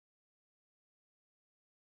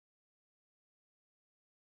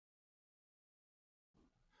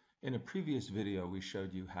In a previous video, we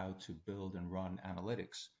showed you how to build and run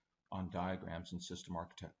analytics on diagrams in System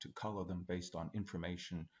Architect to color them based on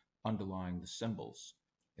information underlying the symbols.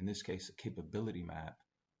 In this case, a capability map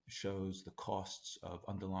shows the costs of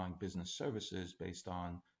underlying business services based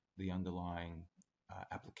on the underlying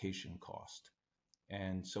application cost.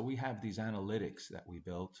 And so we have these analytics that we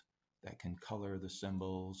built that can color the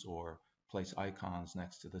symbols or place icons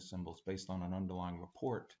next to the symbols based on an underlying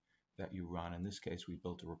report that you run. In this case, we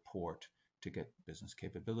built a report to get business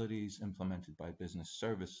capabilities implemented by business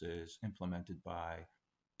services, implemented by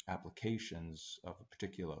applications of a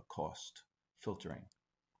particular cost filtering.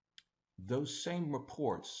 Those same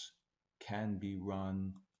reports can be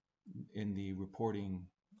run in the reporting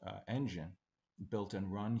engine built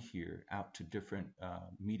and run here out to different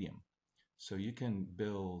medium. So you can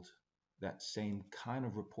build that same kind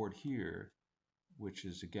of report here, which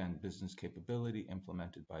is again business capability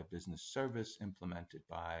implemented by business service, implemented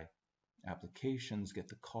by applications, get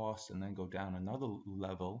the cost, and then go down another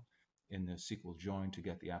level in the SQL join to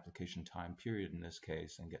get the application time period in this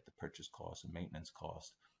case, and get the purchase cost and maintenance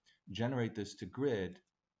cost. Generate this to grid,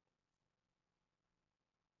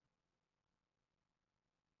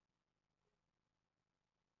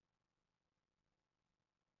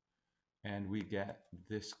 and we get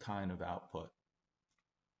this kind of output,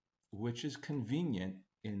 which is convenient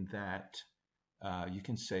in that you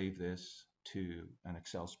can save this to an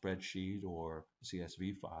Excel spreadsheet or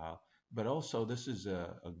CSV file, but also this is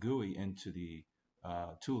a GUI into the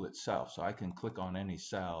tool itself. So I can click on any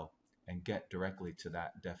cell and get directly to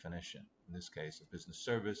that definition. In this case, a business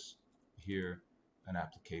service, here an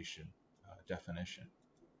application definition.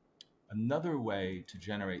 Another way to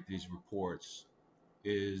generate these reports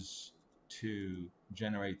is to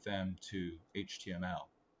generate them to HTML.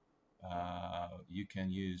 You can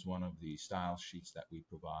use one of the style sheets that we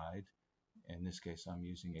provide. In this case, I'm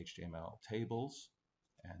using HTML tables,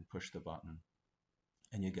 and push the button,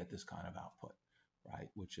 and you get this kind of output, right?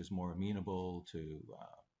 Which is more amenable to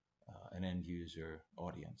an end user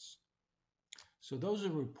audience. So those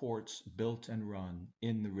are reports built and run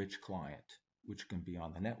in the rich client, which can be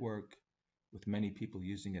on the network with many people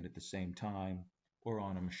using it at the same time, or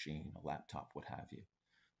on a machine, a laptop, what have you.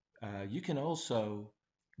 You can also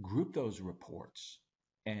group those reports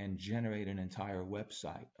and generate an entire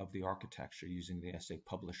website of the architecture using the SA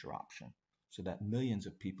Publisher option, so that millions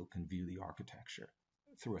of people can view the architecture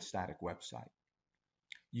through a static website.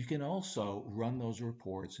 You can also run those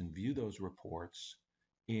reports and view those reports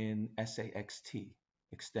in SAXT,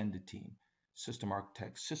 Extended Team, System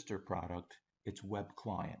Architect's sister product, its web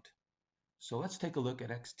client. So let's take a look at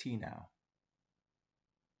XT now.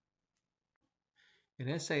 In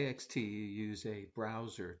SAXT, you use a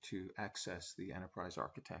browser to access the enterprise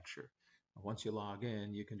architecture. Once you log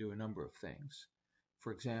in, you can do a number of things.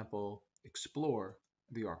 For example, explore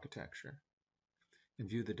the architecture and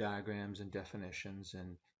view the diagrams and definitions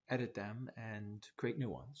and edit them and create new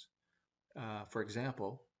ones. For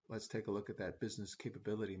example, let's take a look at that business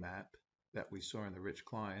capability map that we saw in the rich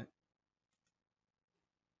client.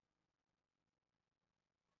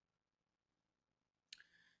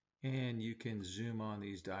 And you can zoom on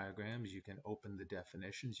these diagrams, you can open the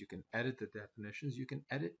definitions, you can edit the definitions, you can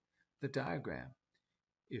edit the diagram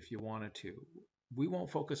if you wanted to. We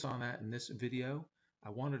won't focus on that in this video.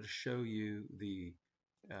 I wanted to show you the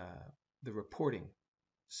reporting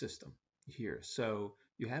system here. So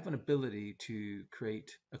you have an ability to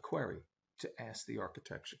create a query to ask the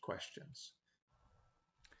architecture questions.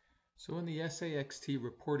 So in the SAXT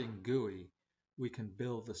reporting GUI, we can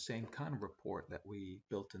build the same kind of report that we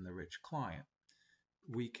built in the rich client.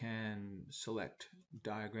 We can select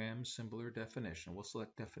diagram, symbol, or definition. We'll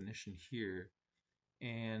select definition here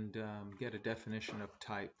and get a definition of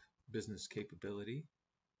type business capability.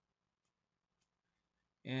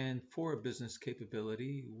 And for a business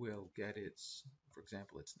capability, we'll get its, for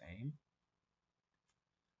example, its name.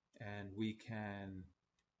 And we can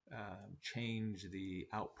change the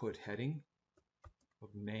output heading of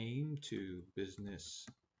name to business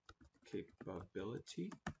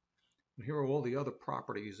capability. And here are all the other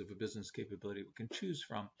properties of a business capability we can choose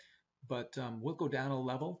from. But we'll go down a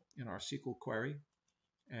level in our SQL query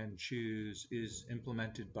and choose is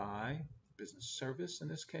implemented by business service in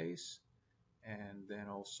this case, and then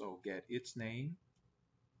also get its name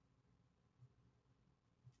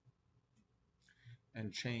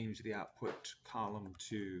and change the output column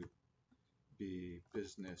to be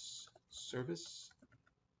business service.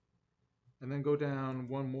 And then go down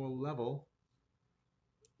one more level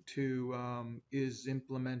to is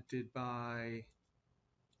implemented by,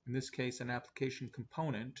 in this case, an application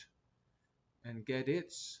component, and get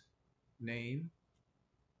its name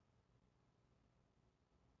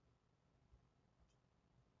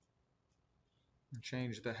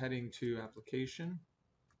change the heading to application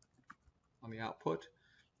on the output,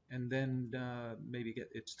 and then maybe get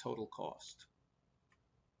its total cost.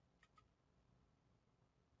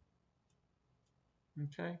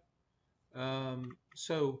 Okay,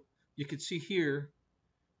 so you can see here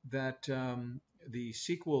that the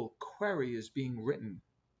SQL query is being written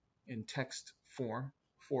in text form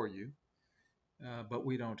for you, but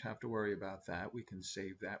we don't have to worry about that. We can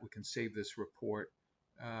save that. We can save this report,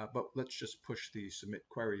 but let's just push the submit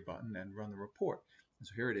query button and run the report. And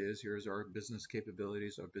so here it is. Here's our business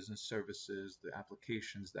capabilities, our business services, the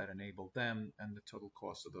applications that enable them, and the total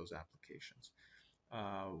cost of those applications.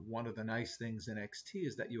 One of the nice things in XT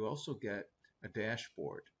is that you also get a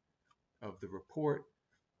dashboard of the report,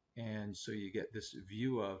 and so you get this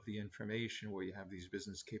view of the information where you have these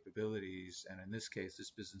business capabilities, and in this case,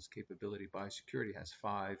 this business capability by security has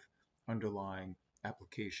 5 underlying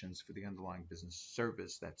applications for the underlying business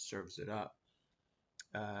service that serves it up.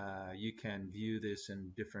 You can view this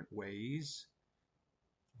in different ways,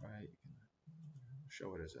 right? You can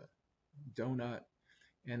show it as a donut,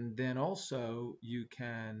 and then also you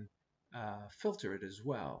can filter it as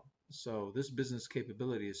well. So this business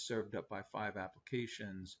capability is served up by 5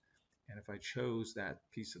 applications, and if I chose that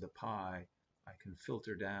piece of the pie, I can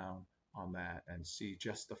filter down on that and see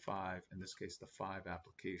just the 5, in this case the 5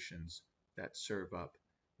 applications that serve up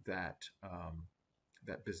that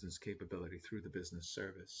that business capability through the business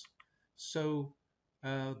service. So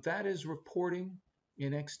that is reporting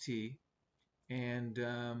in XT, and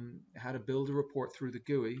how to build a report through the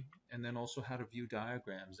GUI, and then also how to view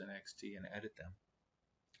diagrams in XT and edit them.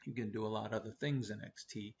 You can do a lot of other things in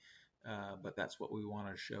XT, but that's what we want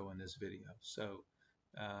to show in this video. So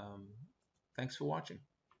thanks for watching.